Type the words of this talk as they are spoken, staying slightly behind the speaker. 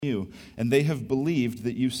you, and they have believed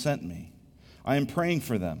that you sent me. I am praying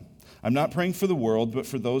for them. I'm not praying for the world, but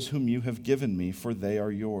for those whom you have given me, for they are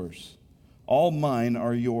yours. All mine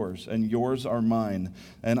are yours, and yours are mine,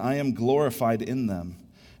 and I am glorified in them.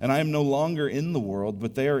 And I am no longer in the world,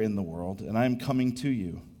 but they are in the world, and I am coming to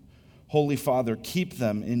you. Holy Father, keep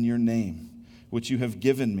them in your name, which you have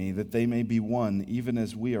given me, that they may be one, even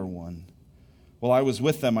as we are one. While I was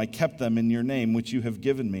with them, I kept them in your name, which you have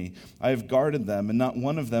given me. I have guarded them, and not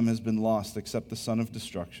one of them has been lost except the son of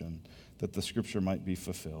destruction, that the scripture might be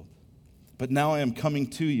fulfilled. But now I am coming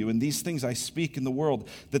to you, and these things I speak in the world,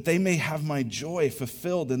 that they may have my joy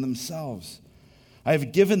fulfilled in themselves. I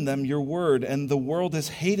have given them your word, and the world has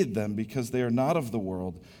hated them because they are not of the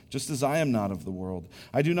world, just as I am not of the world.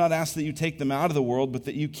 I do not ask that you take them out of the world, but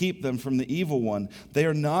that you keep them from the evil one. They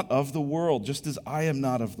are not of the world, just as I am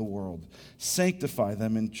not of the world. Sanctify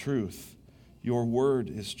them in truth. Your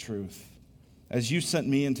word is truth. As you sent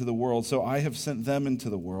me into the world, so I have sent them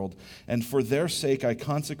into the world, and for their sake I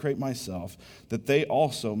consecrate myself, that they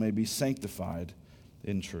also may be sanctified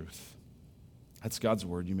in truth. That's God's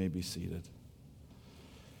word. You may be seated.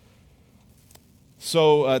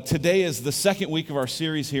 So today is the second week of our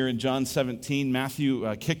series here in John 17.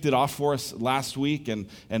 Matthew kicked it off for us last week, and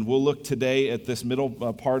we'll look today at this middle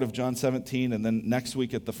part of John 17, and then next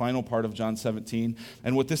week at the final part of John 17.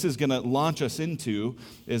 And what this is going to launch us into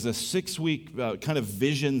is a 6-week kind of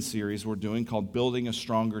vision series we're doing called Building a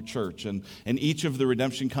Stronger Church. And each of the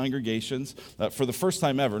Redemption congregations, for the first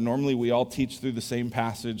time ever, normally we all teach through the same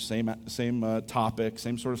passage, same topic,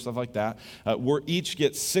 same sort of stuff like that. We each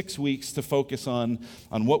get 6 weeks to focus on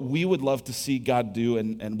what we would love to see God do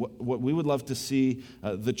and what we would love to see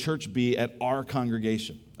the church be at our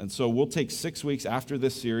congregation. And so we'll take 6 weeks after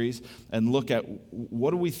this series and look at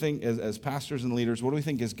what do we think as pastors and leaders, what do we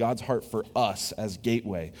think is God's heart for us as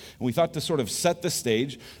Gateway? And we thought to sort of set the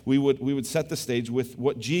stage, we would set the stage with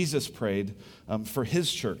what Jesus prayed for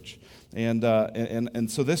his church.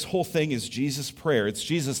 And so this whole thing is Jesus' prayer. It's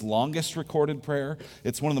Jesus' longest recorded prayer.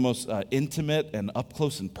 It's one of the most intimate and up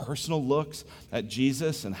close and personal looks at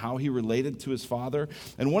Jesus and how he related to his Father.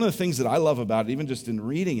 And one of the things that I love about it, even just in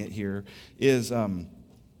reading it here, is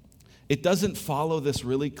it doesn't follow this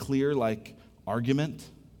really clear argument.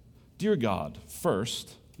 Dear God,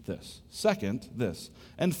 first this, second this,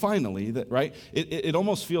 and finally that. Right? It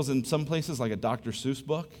almost feels in some places like a Dr. Seuss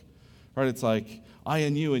book. Right? It's like I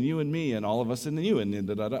and you and me and all of us and you and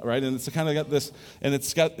right? And it's kind of got this, and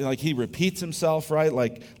it's got he repeats himself, right?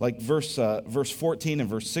 Like verse 14 and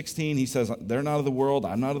verse 16, he says, "They're not of the world,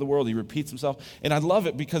 I'm not of the world." He repeats himself, and I love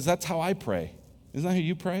it because that's how I pray. Isn't that how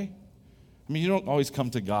you pray? I mean, you don't always come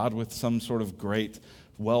to God with some sort of great,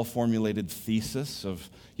 well-formulated thesis of,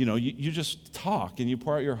 you just talk and you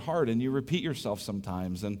pour out your heart and you repeat yourself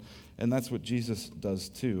sometimes, and that's what Jesus does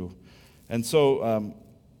too. And so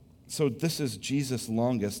this is Jesus'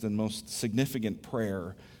 longest and most significant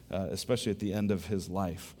prayer, especially at the end of his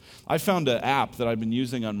life. I found an app that I've been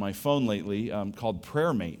using on my phone lately called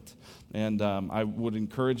PrayerMate. And I would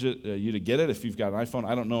encourage you to get it if you've got an iPhone.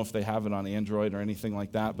 I don't know if they have it on Android or anything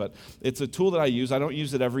like that, but it's a tool that I use. I don't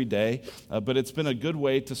use it every day, but it's been a good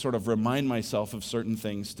way to sort of remind myself of certain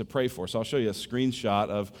things to pray for. So I'll show you a screenshot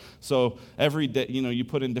of, so every day, you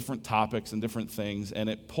put in different topics and different things, and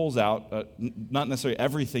it pulls out not necessarily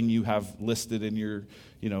everything you have listed in your,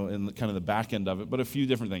 in kind of the back end of it, but a few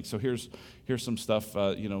different things. So here's some stuff,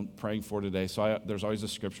 praying for today. So there's always a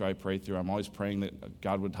scripture I pray through. I'm always praying that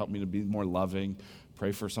God would help me to be more loving,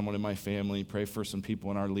 pray for someone in my family, pray for some people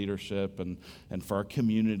in our leadership and for our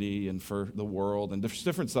community and for the world and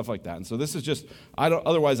different stuff like that. And so this is just,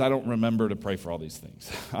 otherwise I don't remember to pray for all these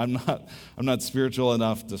things. I'm not spiritual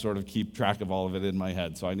enough to sort of keep track of all of it in my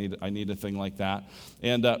head. So I need a thing like that.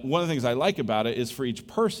 And one of the things I like about it is for each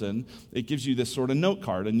person, it gives you this sort of note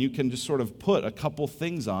card, and you can just sort of put a couple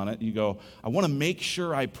things on it. You go, I want to make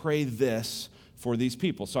sure I pray this for these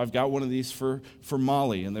people. So I've got one of these for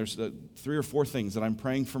Molly, and there's 3 or 4 things that I'm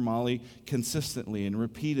praying for Molly consistently and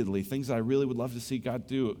repeatedly, things that I really would love to see God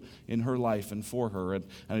do in her life and for her, and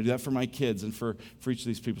I do that for my kids and for each of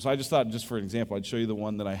these people. So I just thought, just for an example, I'd show you the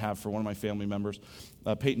one that I have for one of my family members,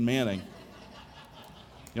 Peyton Manning.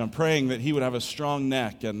 I'm praying that he would have a strong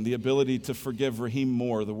neck and the ability to forgive Raheem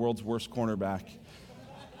Moore, the world's worst cornerback.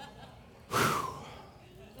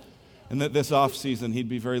 And that this offseason, he'd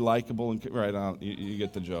be very likable and right on. You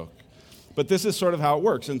get the joke. But this is sort of how it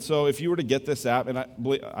works. And so if you were to get this app, and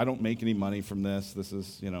I don't make any money from this. This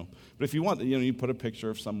is, But if you want, you put a picture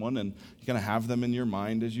of someone, and you kind of have them in your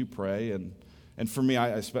mind as you pray. And for me,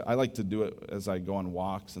 I like to do it as I go on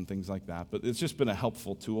walks and things like that. But it's just been a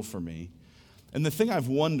helpful tool for me. And the thing I've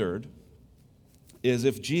wondered is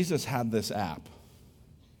if Jesus had this app,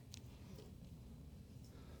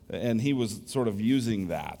 and he was sort of using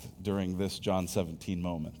that during this John 17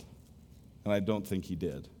 moment. And I don't think he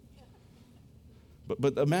did.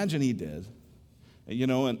 But imagine he did.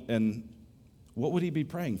 And what would he be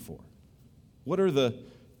praying for? What are the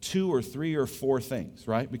 2 or 3 or 4 things,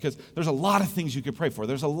 right? Because there's a lot of things you could pray for.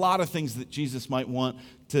 There's a lot of things that Jesus might want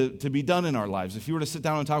to be done in our lives. If you were to sit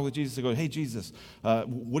down and talk with Jesus and go, hey, Jesus,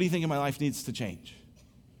 what do you think in my life needs to change?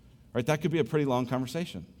 Right? That could be a pretty long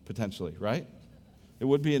conversation, potentially, right? It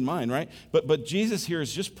would be in mine, right? But Jesus here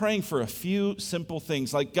is just praying for a few simple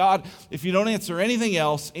things. Like, God, if you don't answer anything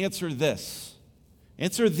else, answer this.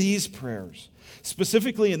 Answer these prayers.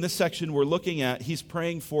 Specifically in this section we're looking at, he's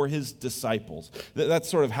praying for his disciples. That's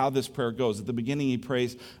sort of how this prayer goes. At the beginning, he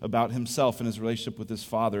prays about himself and his relationship with his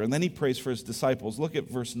Father. And then he prays for his disciples. Look at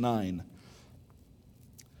verse 9.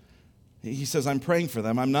 He says, I'm praying for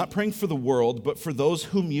them. I'm not praying for the world, but for those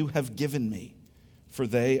whom you have given me, for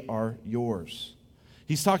they are yours.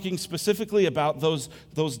 He's talking specifically about those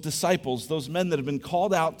disciples, those men that have been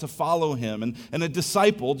called out to follow him. And a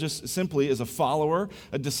disciple just simply is a follower.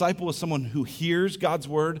 A disciple is someone who hears God's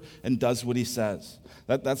word and does what he says.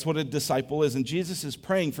 That's what a disciple is. And Jesus is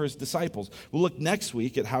praying for his disciples. We'll look next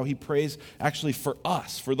week at how he prays actually for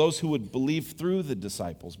us, for those who would believe through the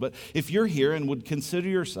disciples. But if you're here and would consider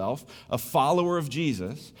yourself a follower of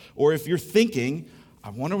Jesus, or if you're thinking, I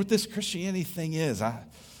wonder what this Christianity thing is,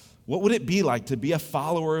 what would it be like to be a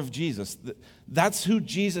follower of Jesus? That's who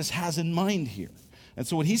Jesus has in mind here. And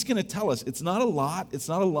so what he's going to tell us, it's not a lot, it's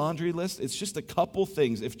not a laundry list, it's just a couple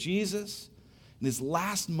things. If Jesus, in his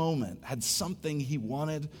last moment, had something he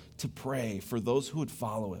wanted to pray for those who would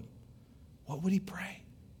follow him, what would he pray?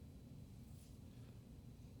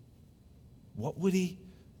 What would he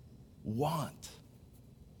want?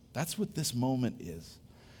 That's what this moment is.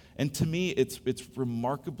 And to me, it's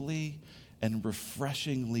remarkably and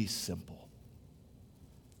refreshingly simple.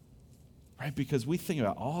 Right? Because we think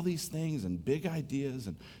about all these things and big ideas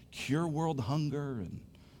and cure world hunger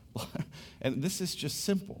and this is just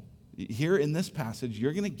simple. Here in this passage,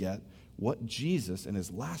 you're going to get what Jesus in his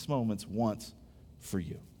last moments wants for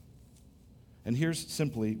you. And here's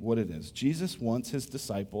simply what it is. Jesus wants his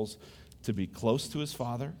disciples to be close to his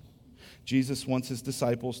Father. Jesus wants his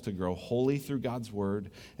disciples to grow holy through God's word.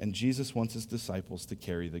 And Jesus wants his disciples to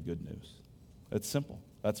carry the good news. It's simple.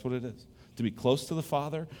 That's what it is. To be close to the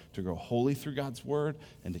Father, to grow holy through God's word,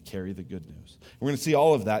 and to carry the good news. We're going to see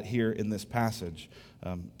all of that here in this passage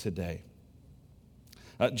today.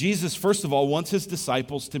 Jesus, first of all, wants his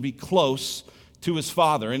disciples to be close to his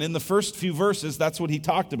Father. And in the first few verses, that's what he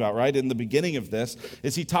talked about, right? In the beginning of this,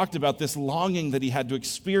 is he talked about this longing that he had to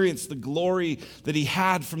experience the glory that he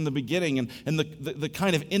had from the beginning and the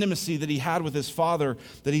kind of intimacy that he had with his Father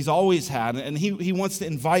that he's always had. And he wants to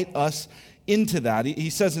invite us into that. He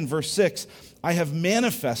says in verse 6, I have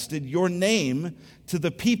manifested your name to the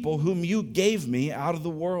people whom you gave me out of the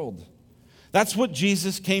world. That's what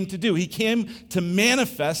Jesus came to do. He came to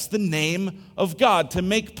manifest the name of God, to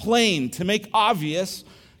make plain, to make obvious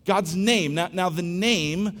God's name. Now the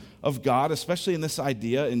name of God, especially in this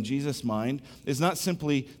idea in Jesus' mind, is not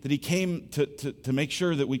simply that he came to make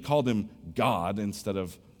sure that we called him God instead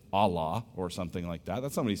of Allah or something like that.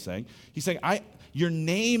 That's not what he's saying. He's saying, your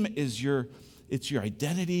name is your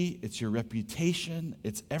identity, it's your reputation,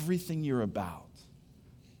 it's everything you're about.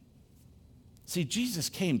 See, Jesus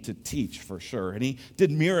came to teach for sure, and he did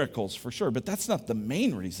miracles for sure, but that's not the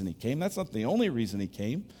main reason he came. That's not the only reason he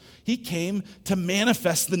came. He came to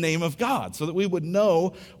manifest the name of God so that we would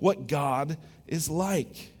know what God is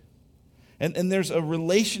like. And there's a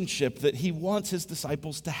relationship that he wants his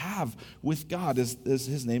disciples to have with God as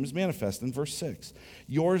his name is manifest in verse 6.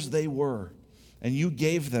 Yours they were, and you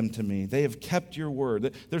gave them to me. They have kept your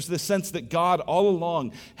word. There's this sense that God all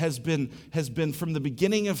along has been from the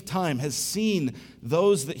beginning of time, has seen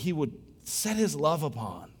those that he would set his love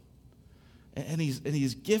upon. And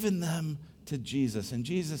he's given them to Jesus, and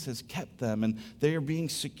Jesus has kept them, and they are being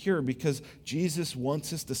secure because Jesus wants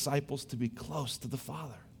his disciples to be close to the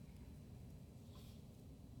Father.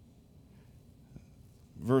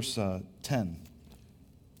 Verse 10,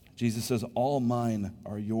 Jesus says, all mine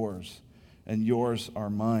are yours, and yours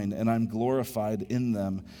are mine, and I'm glorified in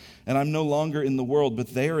them. And I'm no longer in the world,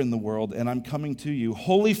 but they are in the world, and I'm coming to you.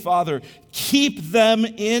 Holy Father, keep them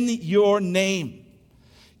in your name.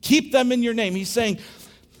 Keep them in your name. He's saying,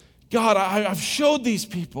 God, I've showed these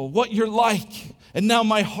people what you're like, and now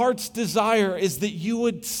my heart's desire is that you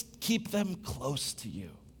would keep them close to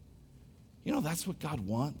you. You know, that's what God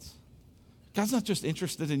wants. God's not just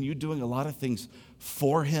interested in you doing a lot of things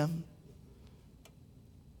for him.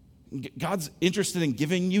 God's interested in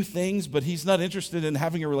giving you things, but he's not interested in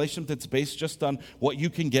having a relationship that's based just on what you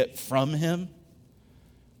can get from him.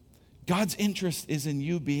 God's interest is in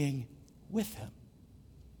you being with him,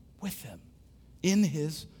 in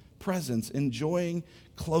his presence, enjoying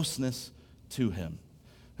closeness to him.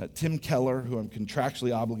 Tim Keller, who I'm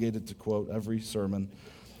contractually obligated to quote every sermon,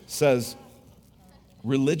 says,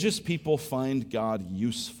 religious people find God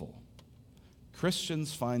useful.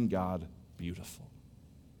 Christians find God beautiful.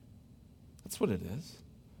 That's what it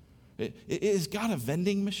is. Is God a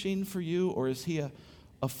vending machine for you, or is he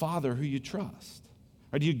a father who you trust?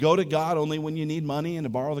 Or do you go to God only when you need money and to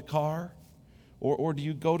borrow the car? Or do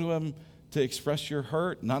you go to him to express your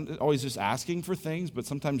hurt, not always just asking for things, but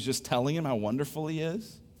sometimes just telling him how wonderful he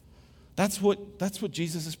is? That's what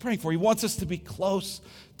Jesus is praying for. He wants us to be close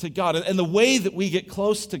to God. And the way that we get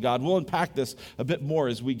close to God, we'll unpack this a bit more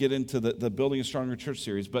as we get into the Building a Stronger Church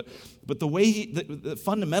series, but the way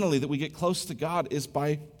fundamentally that we get close to God is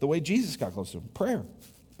by the way Jesus got close to him, prayer.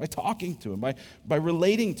 By talking to him, by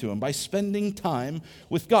relating to him, by spending time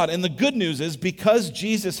with God. And the good news is, because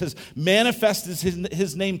Jesus has manifested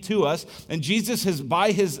his name to us, and Jesus has,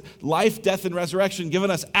 by his life, death, and resurrection, given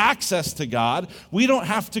us access to God, we don't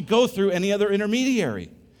have to go through any other intermediary.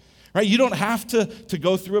 Right? You don't have to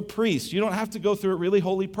go through a priest. You don't have to go through a really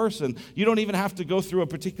holy person. You don't even have to go through a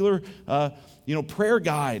particular prayer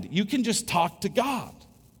guide. You can just talk to God.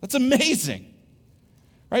 That's amazing.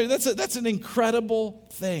 Right? That's an incredible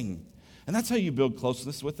thing. And that's how you build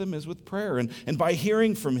closeness with him, is with prayer and by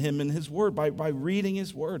hearing from him in his word, by reading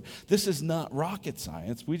his word. This is not rocket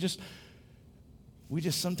science. We just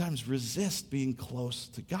sometimes resist being close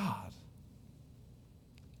to God.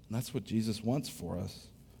 And that's what Jesus wants for us.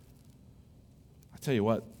 I tell you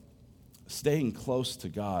what, staying close to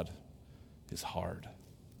God is hard.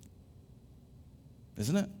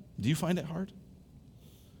 Isn't it? Do you find it hard?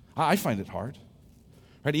 I find it hard.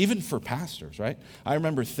 Right, even for pastors, right? I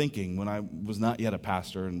remember thinking when I was not yet a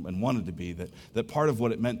pastor and wanted to be, that part of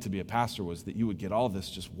what it meant to be a pastor was that you would get all this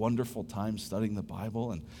just wonderful time studying the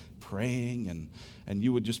Bible and praying, and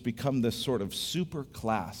you would just become this sort of super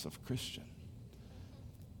class of Christian.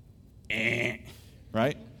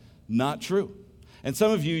 Right? Not true. And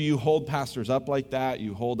some of you hold pastors up like that,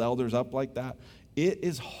 you hold elders up like that. It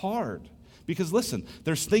is hard because, listen,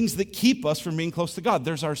 there's things that keep us from being close to God.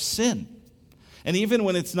 There's our sin. And even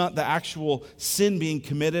when it's not the actual sin being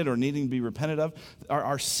committed or needing to be repented of,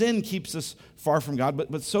 our sin keeps us far from God,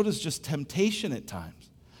 but so does just temptation at times.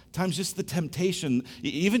 At times just the temptation,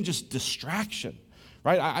 even just distraction,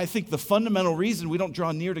 right? I think the fundamental reason we don't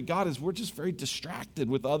draw near to God is we're just very distracted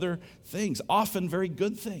with other things, often very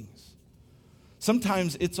good things.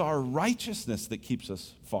 Sometimes it's our righteousness that keeps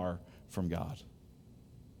us far from God.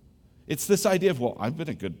 It's this idea of, well, I've been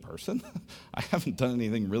a good person. I haven't done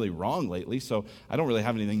anything really wrong lately, so I don't really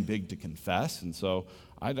have anything big to confess, and so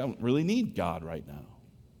I don't really need God right now.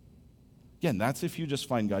 Again, that's if you just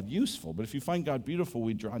find God useful. But if you find God beautiful,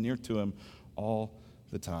 we draw near to him all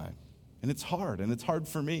the time. And it's hard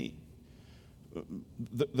for me.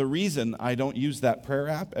 The reason I don't use that prayer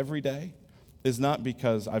app every day is not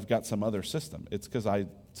because I've got some other system. It's because I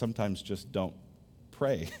sometimes just don't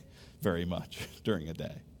pray very much during a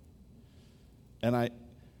day. And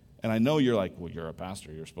I know you're like, well, you're a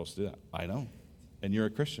pastor, you're supposed to do that. I know. And you're a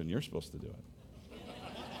Christian, you're supposed to do it.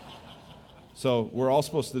 So we're all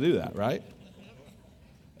supposed to do that, right?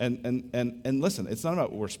 And listen, it's not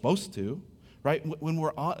about what we're supposed to, right? When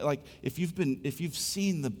we're on, like, if you've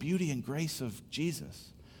seen the beauty and grace of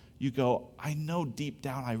Jesus, you go, I know deep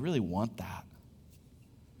down I really want that.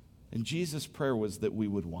 And Jesus' prayer was that we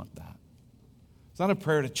would want that. It's not a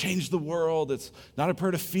prayer to change the world. It's not a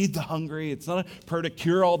prayer to feed the hungry. It's not a prayer to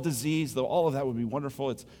cure all disease, though all of that would be wonderful.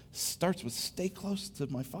 It starts with stay close to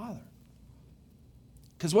my Father.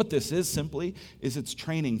 Because what this is simply is it's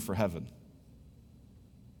training for heaven.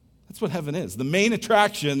 That's what heaven is. The main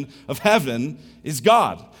attraction of heaven is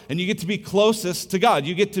God. And you get to be closest to God.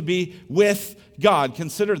 You get to be with God.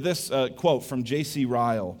 Consider this quote from J.C.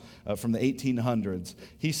 Ryle from the 1800s.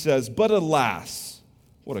 He says, "But alas,"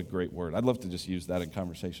 what a great word. I'd love to just use that in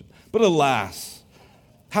conversation. "But alas,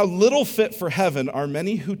 how little fit for heaven are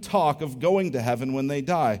many who talk of going to heaven when they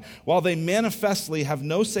die, while they manifestly have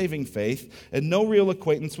no saving faith and no real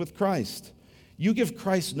acquaintance with Christ. You give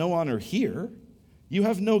Christ no honor here. You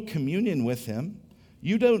have no communion with him.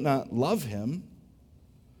 You do not love him.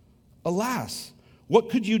 Alas, what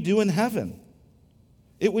could you do in heaven?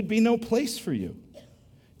 It would be no place for you.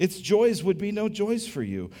 Its joys would be no joys for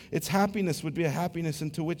you. Its happiness would be a happiness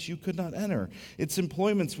into which you could not enter. Its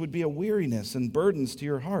employments would be a weariness and burdens to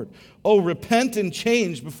your heart. Oh, repent and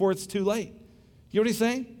change before it's too late." You know what he's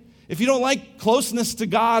saying? If you don't like closeness to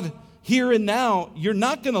God here and now, you're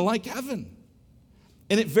not going to like heaven.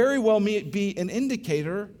 And it very well may be an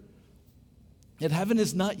indicator that heaven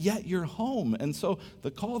is not yet your home. And so the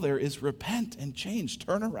call there is repent and change.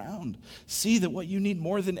 Turn around. See that what you need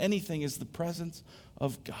more than anything is the presence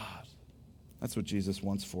of God. That's what Jesus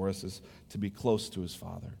wants for us, is to be close to his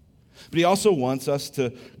Father. But he also wants us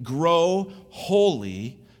to grow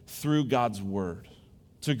holy through God's word.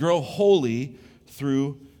 To grow holy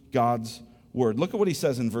through God's word. Look at what he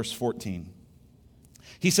says in verse 14.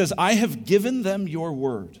 He says, I have given them your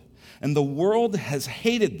word, and the world has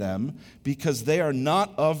hated them because they are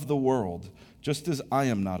not of the world, just as I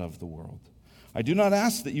am not of the world. I do not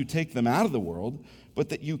ask that you take them out of the world, but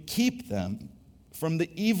that you keep them from the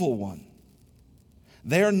evil one.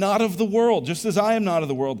 They are not of the world, just as I am not of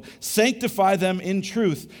the world. Sanctify them in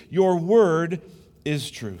truth. Your word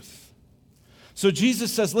is truth. So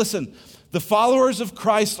Jesus says, listen, the followers of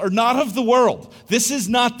Christ are not of the world. This is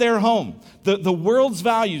not their home. The world's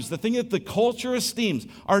values, the thing that the culture esteems,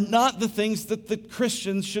 are not the things that the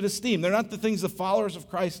Christians should esteem. They're not the things the followers of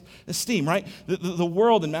Christ esteem, right? The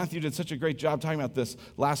world, and Matthew did such a great job talking about this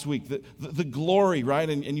last week, the glory, right?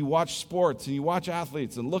 And you watch sports, and you watch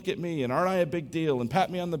athletes, and look at me, and aren't I a big deal, and pat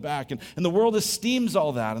me on the back. And the world esteems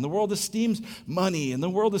all that, and the world esteems money, and the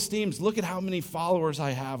world esteems, look at how many followers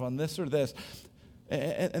I have on this or this.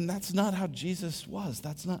 And that's not how Jesus was.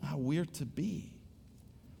 That's not how we're to be.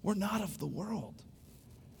 We're not of the world.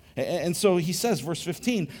 And so he says, verse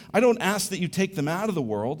 15, I don't ask that you take them out of the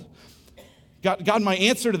world. God, my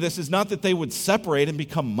answer to this is not that they would separate and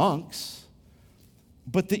become monks,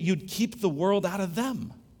 but that you'd keep the world out of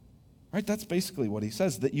them. Right? That's basically what he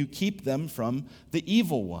says, that you keep them from the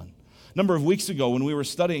evil one. A number of weeks ago when we were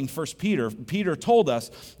studying 1 Peter, Peter told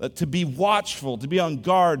us to be watchful, to be on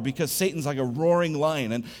guard, because Satan's like a roaring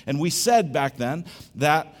lion. And we said back then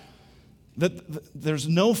that there's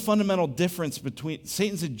no fundamental difference between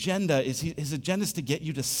Satan's agenda. His agenda is to get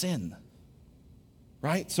you to sin.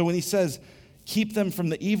 Right? So when he says, keep them from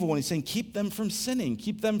the evil one, he's saying keep them from sinning.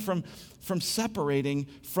 Keep them from separating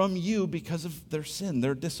from you because of their sin,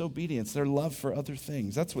 their disobedience, their love for other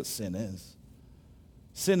things. That's what sin is.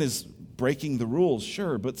 Sin is breaking the rules,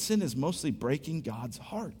 sure, but sin is mostly breaking God's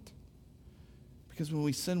heart. Because when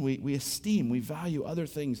we sin, we esteem, we value other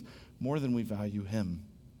things more than we value him.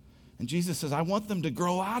 And Jesus says, I want them to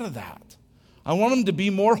grow out of that. I want them to be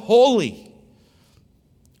more holy.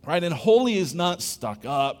 Right? And holy is not stuck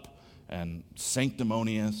up and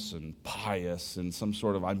sanctimonious and pious in some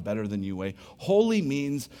sort of I'm better than you way. Holy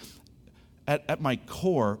means, at my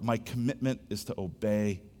core, my commitment is to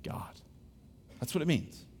obey God. That's what it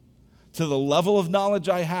means. To the level of knowledge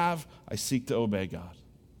I have, I seek to obey God.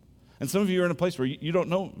 And some of you are in a place where you don't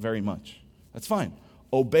know very much. That's fine.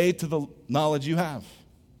 Obey to the knowledge you have.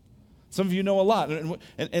 Some of you know a lot.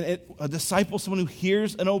 And a disciple is someone who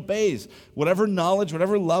hears and obeys. Whatever knowledge,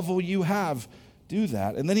 whatever level you have, do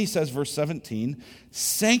that. And then he says, verse 17,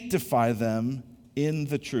 sanctify them in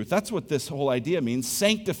the truth. That's what this whole idea means.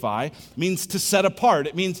 Sanctify means to set apart.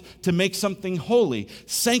 It means to make something holy.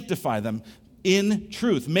 Sanctify them in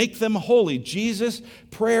truth. Make them holy. Jesus'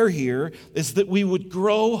 prayer here is that we would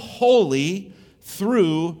grow holy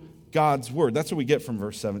through God's word. That's what we get from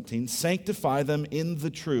verse 17. Sanctify them in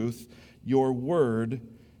the truth. Your word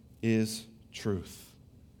is truth.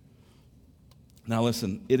 Now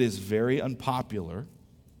listen, it is very unpopular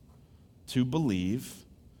to believe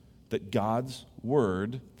that God's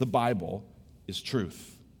word, the Bible, is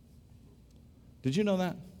truth. Did you know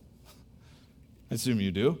that? I assume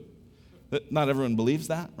you do. Not everyone believes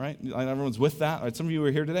that, right? Not everyone's with that. Right? Some of you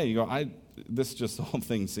are here today. You go, the whole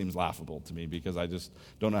thing seems laughable to me because I just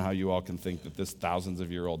don't know how you all can think that this thousands of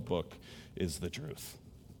year old book is the truth.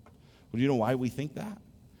 Well, do you know why we think that?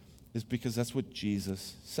 It's because that's what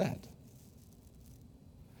Jesus said.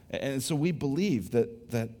 And so we believe that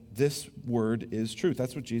this word is truth.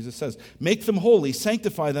 That's what Jesus says. Make them holy,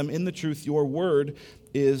 sanctify them in the truth. Your word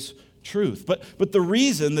is truth. But the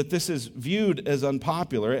reason that this is viewed as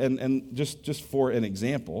unpopular, and just for an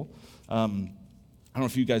example, I don't know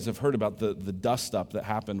if you guys have heard about the dust-up that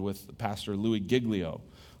happened with Pastor Louis Giglio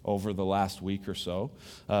over the last week or so.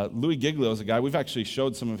 Louis Giglio is a guy, we've actually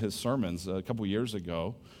showed some of his sermons a couple years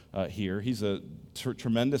ago here. He's a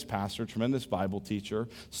tremendous pastor, tremendous Bible teacher,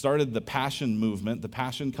 started the Passion Movement, the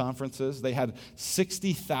Passion Conferences. They had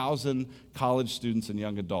 60,000 college students and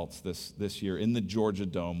young adults this year in the Georgia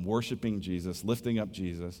Dome, worshiping Jesus, lifting up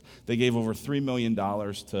Jesus. They gave over $3 million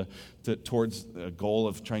towards a goal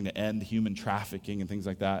of trying to end human trafficking and things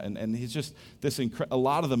like that. And he's just a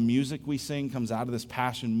lot of the music we sing comes out of this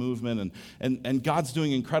Passion passion movement, and God's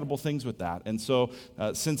doing incredible things with that. And so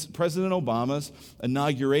since President Obama's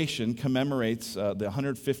inauguration commemorates the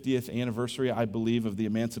 150th anniversary, I believe, of the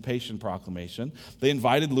Emancipation Proclamation, they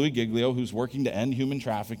invited Louis Giglio, who's working to end human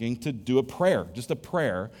trafficking, to do a prayer, just a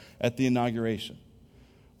prayer at the inauguration.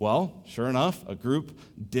 Well, sure enough, a group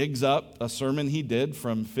digs up a sermon he did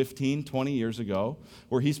from 15, 20 years ago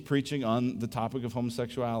where he's preaching on the topic of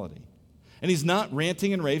homosexuality. And he's not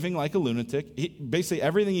ranting and raving like a lunatic. Basically,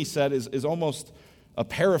 everything he said is almost a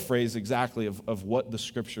paraphrase exactly of what the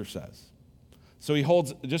Scripture says. So he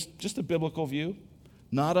holds just a biblical view,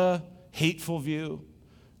 not a hateful view,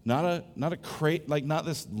 not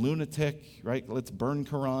this lunatic, right? Let's burn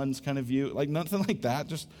Qurans kind of view, like nothing like that.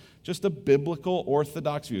 Just a biblical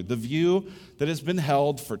orthodox view, the view that has been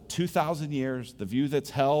held for 2,000 years, the view that's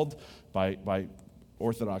held by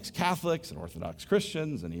Orthodox Catholics and Orthodox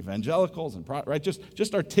Christians and evangelicals and right,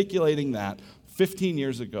 just articulating that 15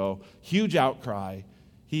 years ago, huge outcry.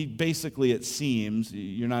 He basically, it seems,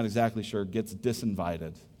 you're not exactly sure, gets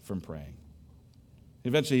disinvited from praying.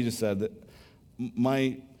 Eventually, he just said that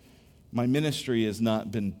my ministry has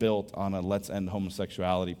not been built on a let's end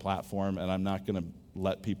homosexuality platform, and I'm not going to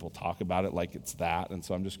let people talk about it like it's that, and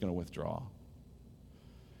so I'm just going to withdraw.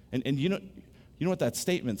 And you know what that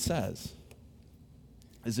statement says?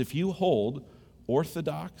 Is if you hold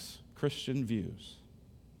orthodox Christian views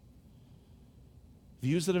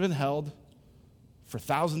that have been held for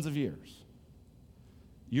thousands of years,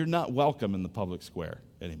 you're not welcome in the public square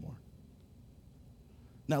anymore.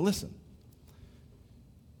 Now listen,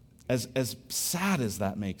 as sad as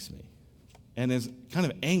that makes me, and as kind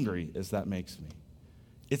of angry as that makes me,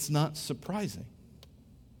 it's not surprising,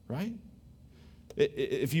 right?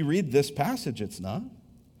 If you read this passage, it's not.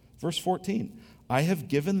 Verse 14, I have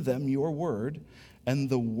given them your word, and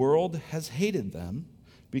the world has hated them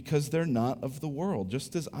because they're not of the world,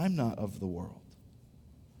 just as I'm not of the world.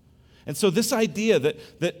 And so this idea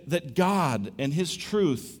that God and his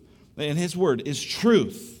truth and his word is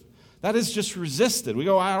truth, that is just resisted. We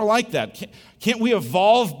go, I don't like that. Can't we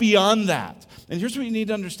evolve beyond that? And here's what you need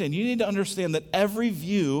to understand. You need to understand that every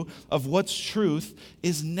view of what's truth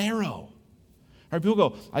is narrow. All right, people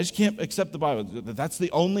go, I just can't accept the Bible. That's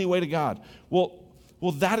the only way to God. Well,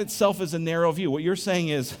 that itself is a narrow view. What you're saying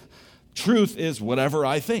is truth is whatever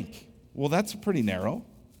I think. Well, that's pretty narrow.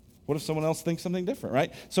 What if someone else thinks something different,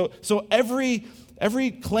 right? So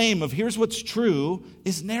every claim of here's what's true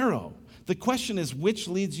is narrow. The question is, which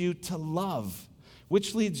leads you to love?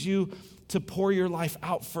 Which leads you to pour your life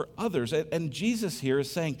out for others? And Jesus here is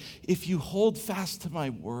saying, if you hold fast to my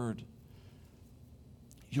word,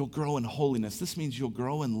 you'll grow in holiness. This means you'll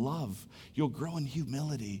grow in love. You'll grow in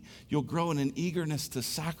humility. You'll grow in an eagerness to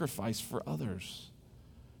sacrifice for others.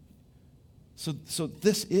 So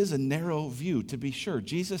this is a narrow view, to be sure.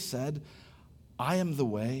 Jesus said, I am the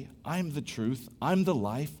way, I am the truth, I'm the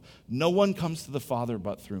life. No one comes to the Father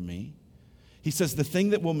but through me. He says the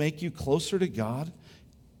thing that will make you closer to God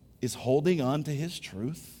is holding on to his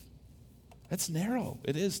truth. That's narrow.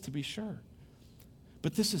 It is, to be sure.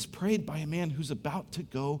 But this is prayed by a man who's about to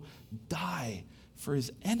go die for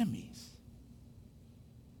his enemies.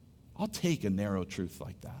 I'll take a narrow truth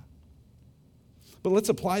like that. But let's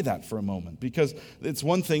apply that for a moment, because it's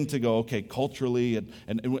one thing to go, okay, culturally,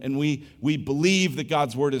 and we believe that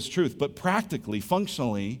God's word is truth, but practically,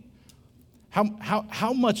 functionally,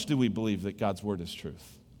 how much do we believe that God's word is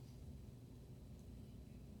truth?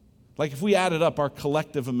 Like if we added up our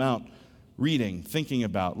collective amount reading, thinking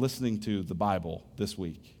about, listening to the Bible this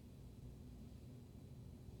week,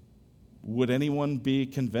 would anyone be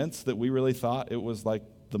convinced that we really thought it was like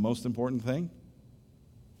the most important thing?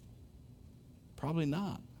 Probably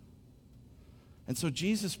not. And so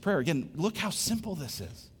Jesus' prayer, again, look how simple this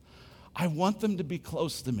is. I want them to be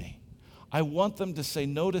close to me. I want them to say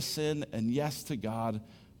no to sin and yes to God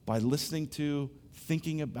by listening to,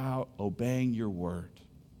 thinking about, obeying your word.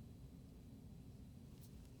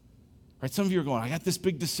 Right? Some of you are going, I got this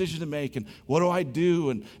big decision to make, and what do I do?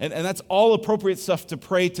 And that's all appropriate stuff to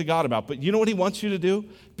pray to God about. But you know what he wants you to do?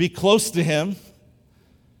 Be close to him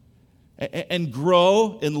and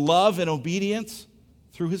grow in love and obedience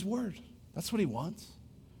through his word. That's what he wants.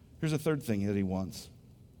 Here's a third thing that he wants.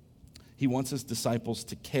 He wants his disciples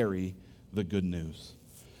to carry the good news.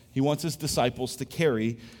 He wants his disciples to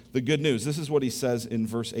carry the good news. This is what he says in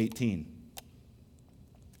verse 18.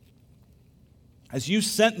 As you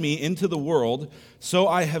sent me into the world, so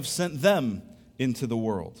I have sent them into the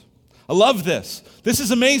world. I love this. This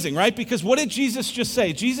is amazing, right? Because what did Jesus just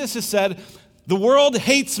say? Jesus has said, the world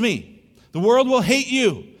hates me. The world will hate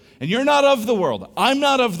you. And you're not of the world. I'm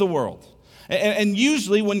not of the world. And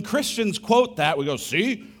usually when Christians quote that, we go,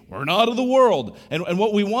 see, we're not of the world. And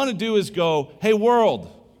what we want to do is go, hey,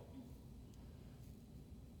 world,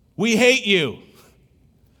 we hate you.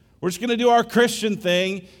 We're just going to do our Christian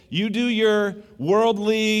thing. You do your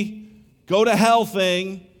worldly, go to hell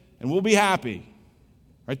thing, and we'll be happy.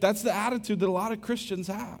 Right? That's the attitude that a lot of Christians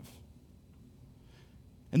have.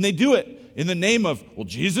 And they do it in the name of, well,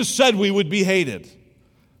 Jesus said we would be hated.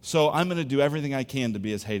 So I'm going to do everything I can to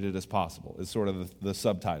be as hated as possible, is sort of the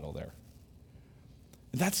subtitle there.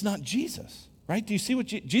 That's not Jesus, right? Do you see what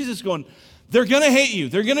Jesus is going, they're going to hate you.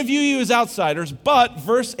 They're going to view you as outsiders. But,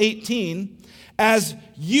 verse 18, as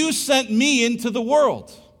you sent me into the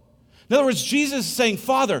world. In other words, Jesus is saying,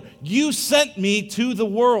 Father, you sent me to the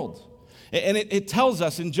world. And it tells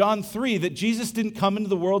us in John 3 that Jesus didn't come into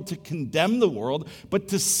the world to condemn the world, but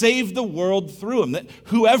to save the world through him. That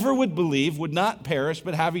whoever would believe would not perish,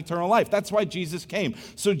 but have eternal life. That's why Jesus came.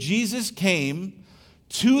 So Jesus came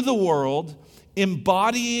to the world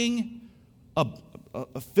embodying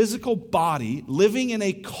a physical body, living in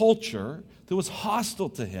a culture that was hostile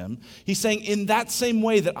to him. He's saying, in that same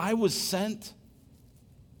way that I was sent,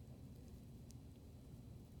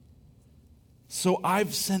 so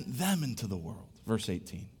I've sent them into the world. Verse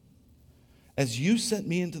 18. As you sent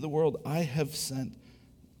me into the world, I have sent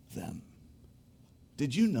them.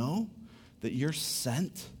 Did you know that you're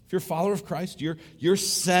sent? If you're a follower of Christ, you're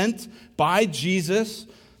sent by Jesus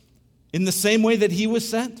in the same way that he was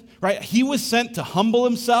sent, right? He was sent to humble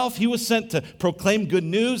himself. He was sent to proclaim good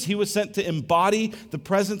news. He was sent to embody the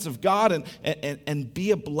presence of God and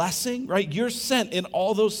be a blessing, right? You're sent in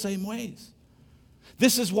all those same ways.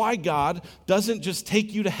 This is why God doesn't just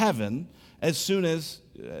take you to heaven as soon as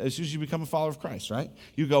you become a follower of Christ, right?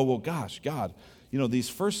 You go, well, gosh, God, these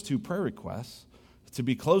first two prayer requests, to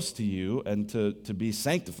be close to you and to be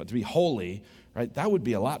sanctified, to be holy, right? That would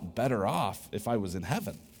be a lot better off if I was in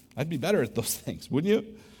heaven. I'd be better at those things, wouldn't you?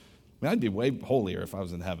 I mean, I'd be way holier if I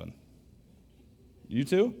was in heaven. You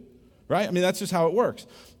too? Right? I mean, that's just how it works.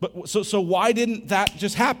 But so why didn't that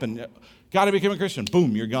just happen? Got to become a Christian.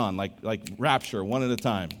 Boom, you're gone. Like rapture, one at a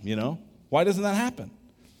time, Why doesn't that happen?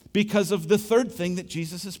 Because of the third thing that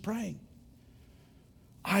Jesus is praying.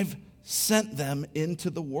 I've sent them into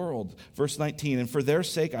the world. Verse 19, and for their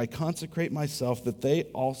sake I consecrate myself that they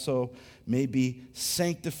also may be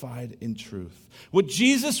sanctified in truth. What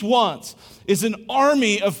Jesus wants is an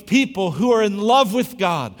army of people who are in love with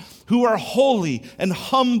God, who are holy and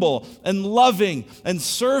humble and loving and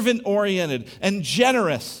servant-oriented and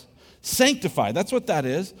generous. Sanctified, that's what that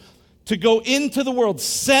is. To go into the world,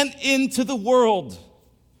 sent into the world.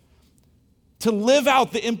 To live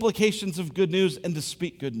out the implications of good news and to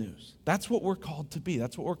speak good news. That's what we're called to be.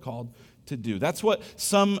 That's what we're called to do. That's what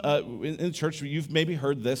some in the church, you've maybe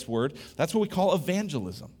heard this word, that's what we call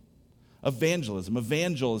evangelism. Evangelism.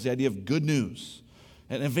 Evangel is the idea of good news.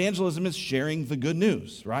 And evangelism is sharing the good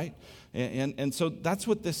news, right? And so that's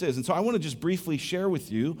what this is. And so I want to just briefly share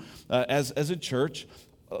with you as a church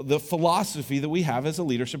the philosophy that we have as a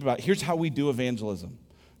leadership about here's how we do evangelism.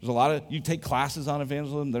 There's a lot of, you take classes on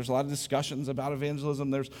evangelism. There's a lot of discussions about evangelism.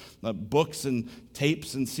 There's books and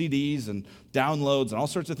tapes and CDs and downloads and all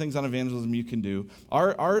sorts of things on evangelism you can do.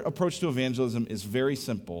 Our approach to evangelism is very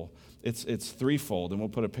simple. It's threefold, and we'll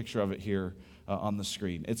put a picture of it here on the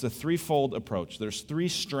screen. It's a threefold approach. There's three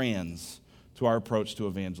strands to our approach to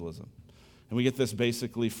evangelism. And we get this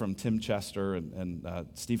basically from Tim Chester and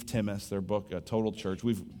Steve Timmis, their book, Total Church.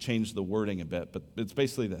 We've changed the wording a bit, but it's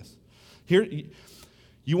basically this. Here,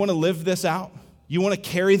 you want to live this out? You want to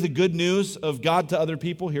carry the good news of God to other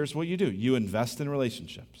people? Here's what you do. You invest in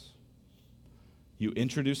relationships. You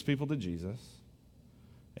introduce people to Jesus,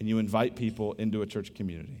 and you invite people into a church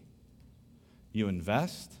community. You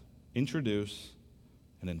invest, introduce,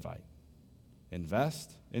 and invite.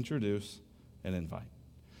 Invest, introduce, and invite.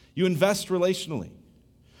 You invest relationally.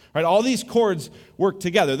 Right, all these chords work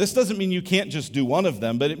together. This doesn't mean you can't just do one of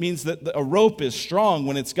them, but it means that a rope is strong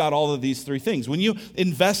when it's got all of these three things. When you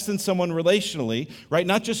invest in someone relationally, right,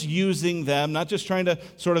 not just using them, not just trying to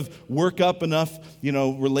sort of work up enough,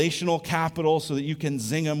 relational capital so that you can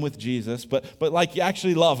zing them with Jesus, but like you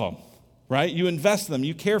actually love them, right? You invest in them,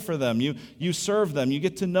 you care for them, you serve them, you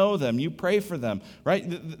get to know them, you pray for them, right?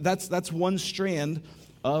 That's one strand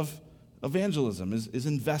of evangelism is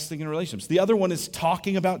investing in relationships. The other one is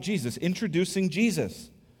talking about Jesus, introducing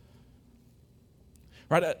Jesus.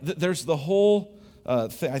 Right? There's the whole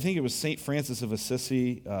thing. I think it was St. Francis of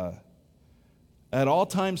Assisi. At all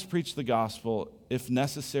times preach the gospel. If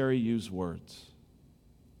necessary, use words.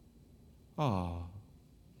 Oh.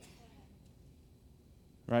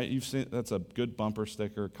 Right? You've seen that's a good bumper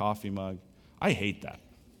sticker, coffee mug. I hate that.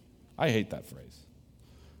 I hate that phrase.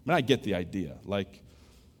 I mean, I get the idea. Like,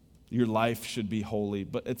 your life should be holy,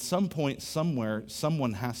 but at some point, somewhere,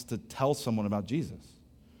 someone has to tell someone about Jesus,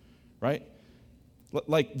 right?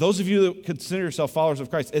 Like, those of you that consider yourself followers of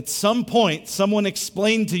Christ, at some point, someone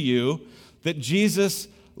explained to you that Jesus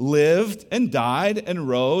lived and died and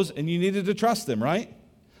rose, and you needed to trust him, right?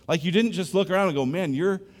 Like, you didn't just look around and go, man,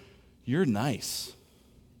 you're nice.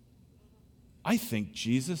 I think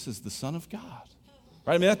Jesus is the Son of God.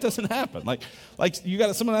 Right? I mean, that doesn't happen. Like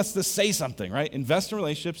someone has to say something, right? Invest in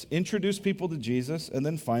relationships, introduce people to Jesus, and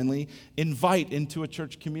then finally invite into a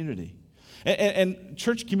church community. And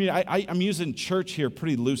church community, I'm using church here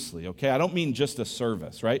pretty loosely, okay? I don't mean just a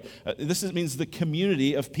service, right? This means the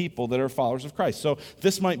community of people that are followers of Christ. So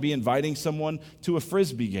this might be inviting someone to a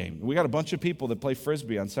Frisbee game. We got a bunch of people that play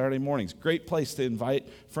Frisbee on Saturday mornings. Great place to invite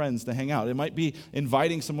friends to hang out. It might be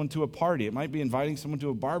inviting someone to a party. It might be inviting someone to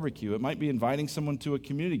a barbecue. It might be inviting someone to a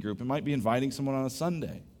community group. It might be inviting someone on a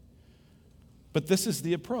Sunday. But this is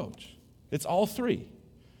the approach. It's all three.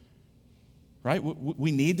 Right?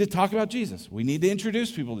 We need to talk about Jesus. We need to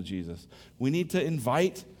introduce people to Jesus. We need to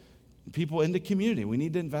invite people into community. We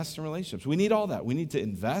need to invest in relationships. We need all that. We need to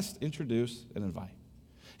invest, introduce, and invite.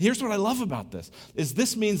 Here's what I love about this, is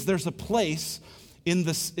this means there's a place in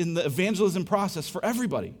the evangelism process for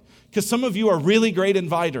everybody. Because some of you are really great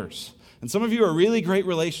inviters, and some of you are really great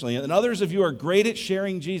relationally, and others of you are great at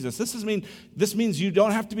sharing Jesus. This means you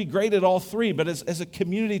don't have to be great at all three, but as a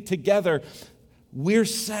community together, we're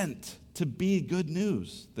sent to be good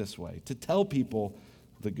news this way, to tell people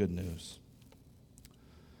the good news.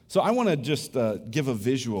 So I want to just give a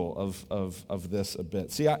visual of this a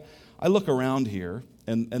bit. See, I look around here,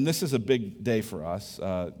 and this is a big day for us,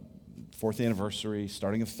 fourth anniversary,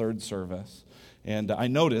 starting a third service. And I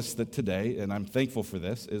noticed that today, and I'm thankful for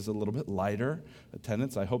this, is a little bit lighter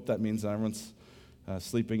attendance. I hope that means that everyone's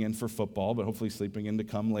sleeping in for football, but hopefully sleeping in to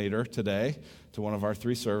come later today to one of our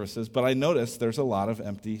three services. But I noticed there's a lot of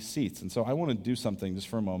empty seats. And so I want to do something just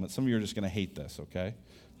for a moment. Some of you are just going to hate this, okay?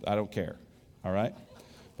 I don't care, all right?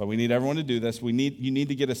 But we need everyone to do this. You need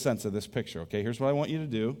to get a sense of this picture, okay? Here's what I want you to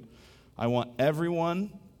do. I want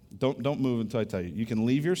everyone, don't move until I tell you. You can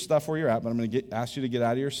leave your stuff where you're at, but I'm going to ask you to get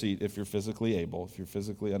out of your seat if you're physically able. If you're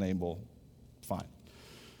physically unable, fine.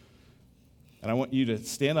 And I want you to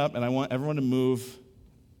stand up, and I want everyone to move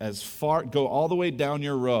go all the way down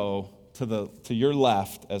your row to your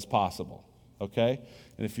left as possible, okay?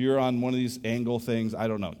 And if you're on one of these angle things, I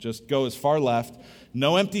don't know, just go as far left.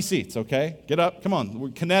 No empty seats, okay? Get up, come on. We're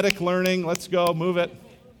kinetic learning. Let's go, move it.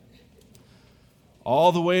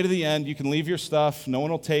 All the way to the end. You can leave your stuff. No one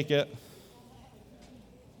will take it.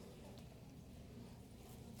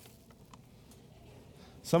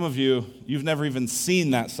 Some of you've never even seen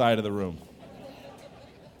that side of the room.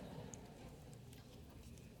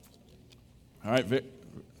 All right,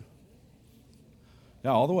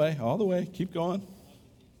 yeah, all the way, keep going.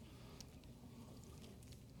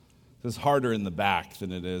 This is harder in the back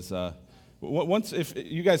than it is. If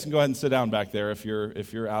you guys can go ahead and sit down back there if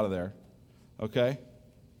you're out of there, okay?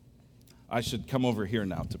 I should come over here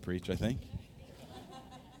now to preach, I think.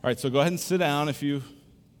 All right, so go ahead and sit down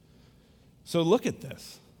So look at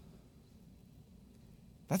this.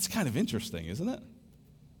 That's kind of interesting, isn't it?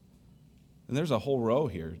 And there's a whole row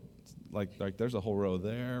here. Like there's a whole row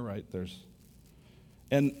there, right? Here's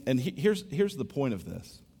the point of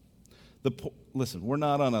this. Listen, we're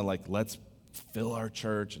not on a let's fill our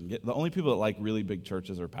church and the only people that like really big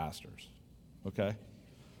churches are pastors, okay?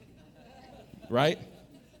 Right?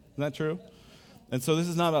 Isn't that true? And so this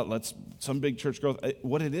is not about some big church growth.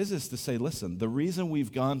 What it is to say, listen, the reason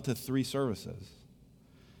we've gone to 3 services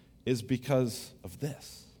is because of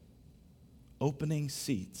this. Opening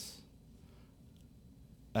seats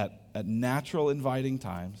at natural inviting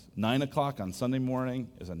times. 9 o'clock on Sunday morning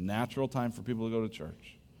is a natural time for people to go to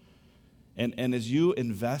church. And as you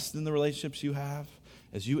invest in the relationships you have,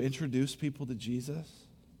 as you introduce people to Jesus,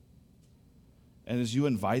 and as you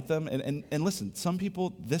invite them, and listen, some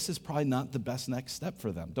people, this is probably not the best next step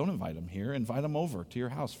for them. Don't invite them here. Invite them over to your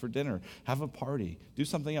house for dinner. Have a party. Do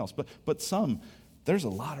something else. But there's a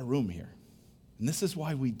lot of room here. And this is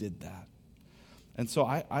why we did that. And so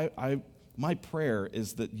my prayer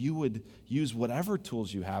is that you would use whatever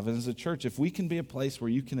tools you have. And as a church, if we can be a place where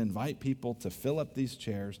you can invite people to fill up these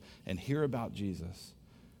chairs and hear about Jesus,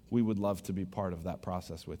 we would love to be part of that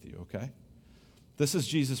process with you, okay? This is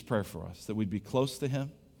Jesus' prayer for us, that we'd be close to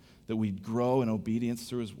him, that we'd grow in obedience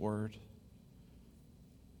through his word,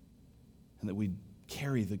 and that we'd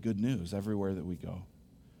carry the good news everywhere that we go.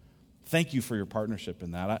 Thank you for your partnership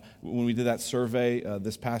in that. When we did that survey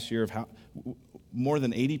this past year of more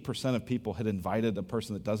than 80% of people had invited a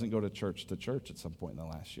person that doesn't go to church at some point in the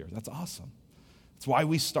last year. That's awesome. That's why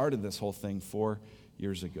we started this whole thing 4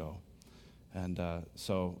 years ago. And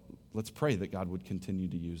so let's pray that God would continue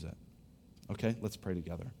to use it. Okay, let's pray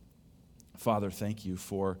together. Father, thank you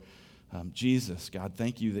for Jesus. God,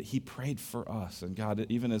 thank you that he prayed for us. And God,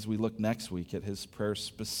 even as we look next week at his prayers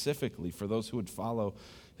specifically for those who would follow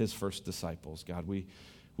his first disciples, God,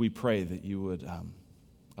 we pray that you would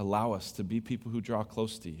allow us to be people who draw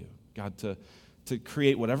close to you. God, to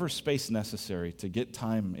create whatever space necessary to get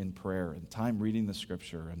time in prayer and time reading the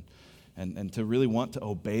scripture and to really want to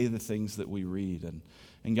obey the things that we read.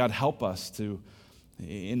 And God, help us to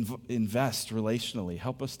invest relationally.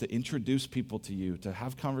 Help us to introduce people to you, to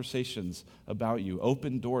have conversations about you,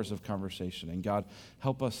 open doors of conversation. And God,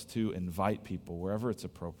 help us to invite people wherever it's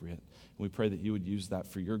appropriate. We pray that you would use that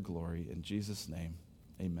for your glory. In Jesus' name,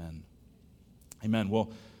 amen. Amen.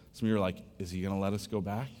 Well, some of you are like, is he going to let us go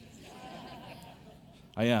back?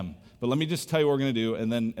 I am. But let me just tell you what we're going to do,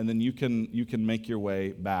 and then you can make your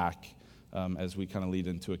way back as we kind of lead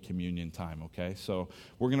into a communion time, okay? So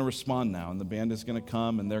we're going to respond now, and the band is going to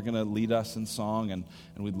come, and they're going to lead us in song, and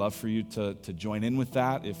we'd love for you to join in with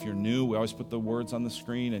that. If you're new, we always put the words on the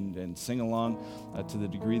screen and sing along to the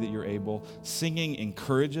degree that you're able. Singing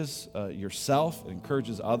encourages yourself, it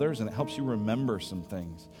encourages others, and it helps you remember some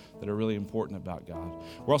things that are really important about God.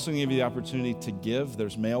 We're also going to give you the opportunity to give.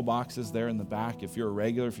 There's mailboxes there in the back. If you're a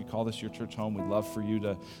regular, if you call this your church home, we'd love for you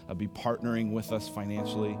to be partnering with us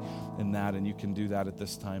financially in that, and you can do that at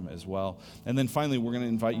this time as well. And then finally, we're going to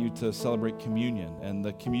invite you to celebrate communion, and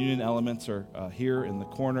the communion elements are here in the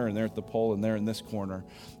corner, and there at the pole, and there in this corner.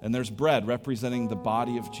 And there's bread representing the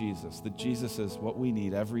body of Jesus, that Jesus is what we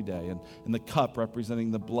need every day, and the cup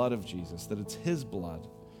representing the blood of Jesus, that it's his blood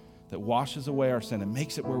that washes away our sin and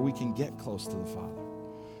makes it where we can get close to the Father.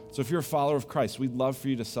 So if you're a follower of Christ, we'd love for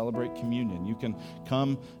you to celebrate communion. You can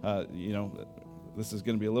come, this is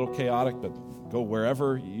going to be a little chaotic, but go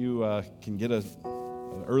wherever you can get an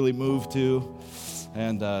early move to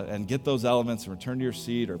and get those elements and return to your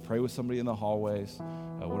seat or pray with somebody in the hallways,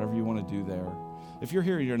 whatever you want to do there. If you're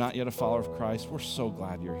here and you're not yet a follower of Christ, we're so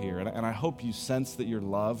glad you're here. And I hope you sense that you're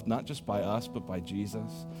loved, not just by us, but by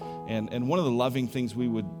Jesus. And one of the loving things we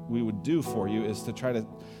would do for you is to try to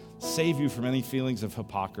save you from any feelings of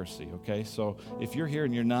hypocrisy, okay? So if you're here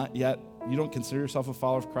and you're not yet, you don't consider yourself a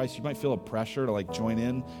follower of Christ, you might feel a pressure to join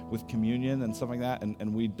in with communion and stuff like that,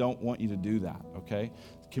 and we don't want you to do that, okay?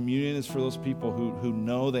 Communion is for those people who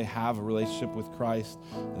know they have a relationship with Christ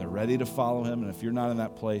and they're ready to follow him. And if you're not in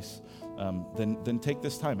that place, then take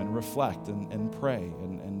this time and reflect and pray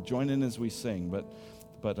and join in as we sing. But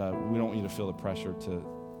we don't want you to feel the pressure to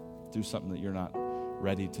do something that you're not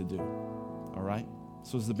ready to do. All right?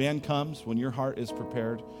 So as the band comes, when your heart is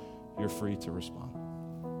prepared, you're free to respond.